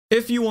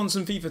If you want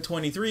some FIFA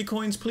 23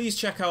 coins, please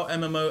check out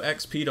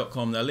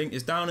MMOXP.com. Their link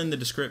is down in the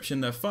description.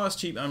 They're fast,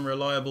 cheap and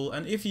reliable,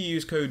 and if you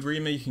use code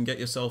Rema you can get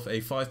yourself a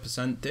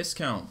 5%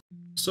 discount.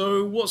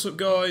 So what's up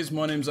guys,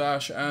 my name's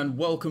Ash and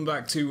welcome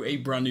back to a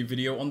brand new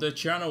video on the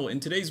channel. In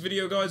today's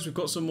video guys, we've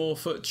got some more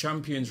FUT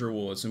Champions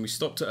rewards and we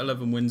stopped at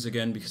 11 wins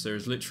again because there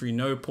is literally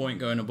no point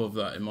going above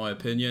that in my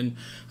opinion.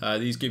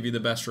 These give you the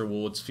best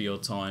rewards for your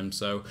time,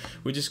 so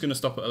we're just going to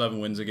stop at 11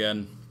 wins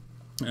again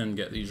and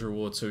get these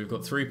rewards. So we've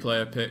got 3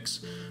 player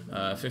picks,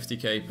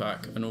 50k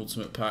pack, an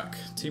ultimate pack,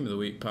 team of the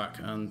week pack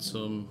and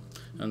some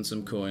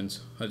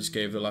coins. I just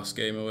gave the last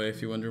game away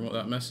if you're wondering what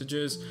that message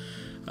is.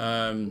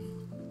 And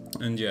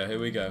yeah, here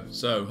we go.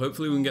 So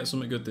hopefully we can get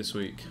something good this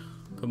week.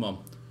 Come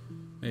on,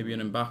 maybe an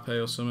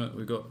Mbappe or something.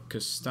 We've got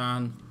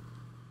Castan.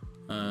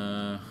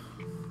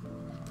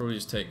 Probably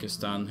just take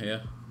Castan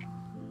here.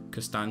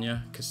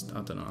 Castagna.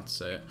 I don't know how to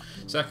say it.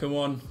 Second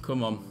one,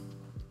 come on,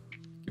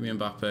 give me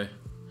Mbappe.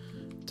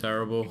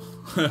 Terrible.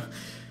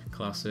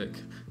 Classic.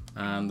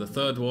 And the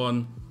third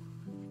one,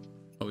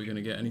 are we going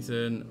to get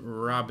anything?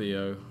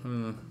 Rabiot.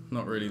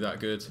 Not really that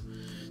good.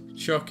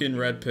 Shocking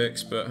red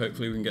picks, but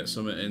hopefully we can get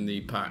something in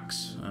the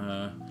packs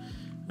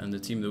and the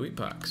team of the week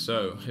pack.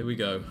 So here we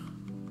go.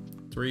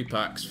 3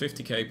 packs,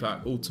 50k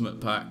pack, ultimate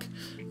pack,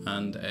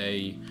 and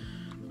a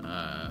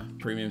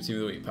premium team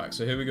of the week pack.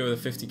 So here we go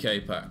with a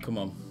 50k pack. Come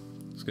on,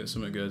 let's get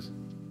something good.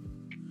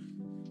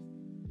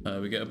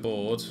 We get a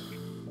board,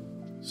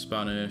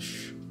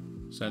 Spanish,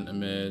 centre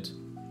mid,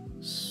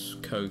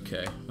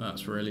 Koke.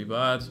 That's really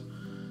bad.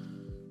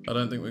 I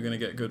don't think we're going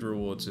to get good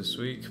rewards this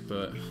week,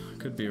 but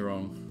could be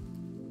wrong.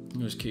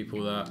 Just keep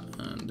all that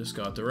and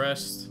discard the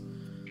rest.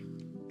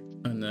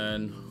 And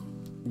then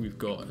we've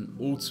got an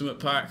ultimate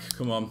pack.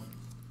 Come on,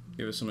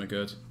 give us something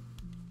good.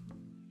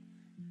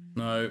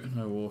 No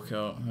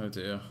walkout. Oh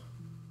dear.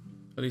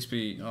 At least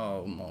be.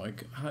 Oh my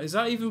God, is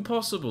that even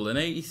possible? An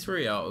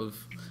 83 out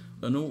of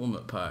an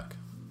ultimate pack.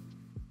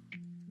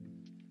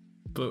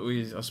 But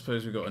I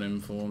suppose we got an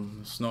inform.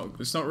 It's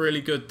not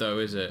really good though,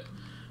 is it?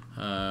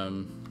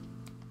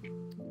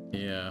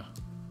 Yeah.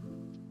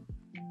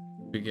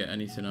 We get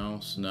anything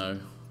else? No.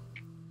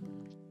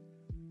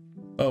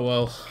 Oh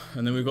well.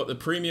 And then we've got the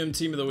premium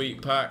team of the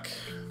week pack.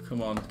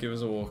 Come on, give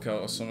us a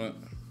walkout or something.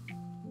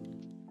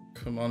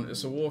 Come on,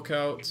 it's a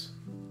walkout.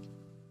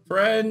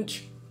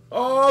 French.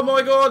 Oh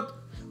my God.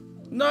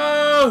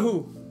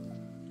 No.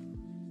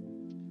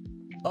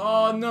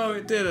 Oh no,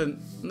 it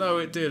didn't. No,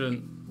 it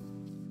didn't.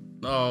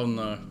 Oh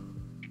no.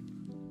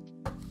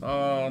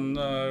 Oh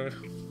no.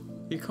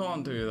 You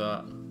can't do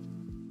that.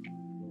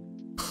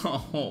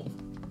 Oh.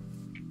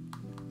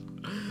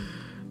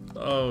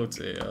 Oh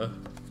dear.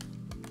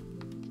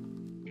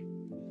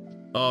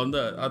 Oh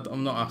no,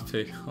 I'm not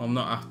happy. I'm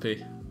not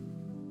happy.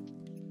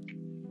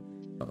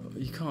 Oh,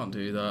 you can't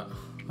do that.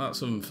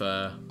 That's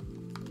unfair.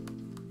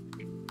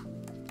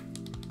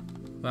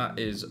 That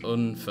is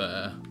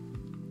unfair.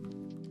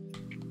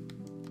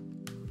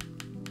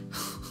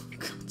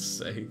 God's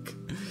sake.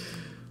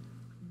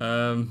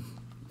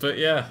 But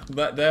yeah,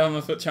 they're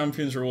my FUT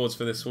Champions rewards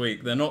for this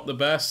week. They're not the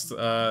best.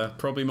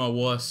 Probably my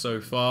worst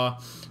so far.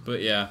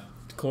 But yeah.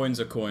 Coins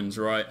are coins,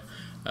 right?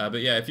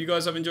 But yeah, if you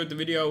guys have enjoyed the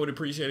video, I would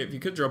appreciate it if you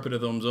could drop it a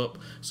thumbs up.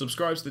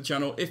 Subscribe to the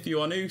channel if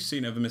you are new, so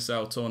you never miss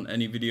out on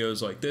any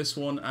videos like this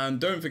one. And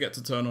don't forget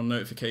to turn on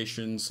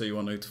notifications so you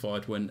are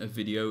notified when a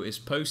video is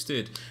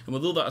posted. And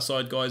with all that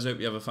aside, guys, I hope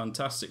you have a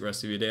fantastic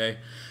rest of your day.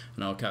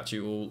 And I'll catch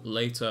you all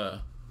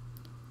later.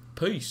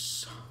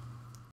 Peace.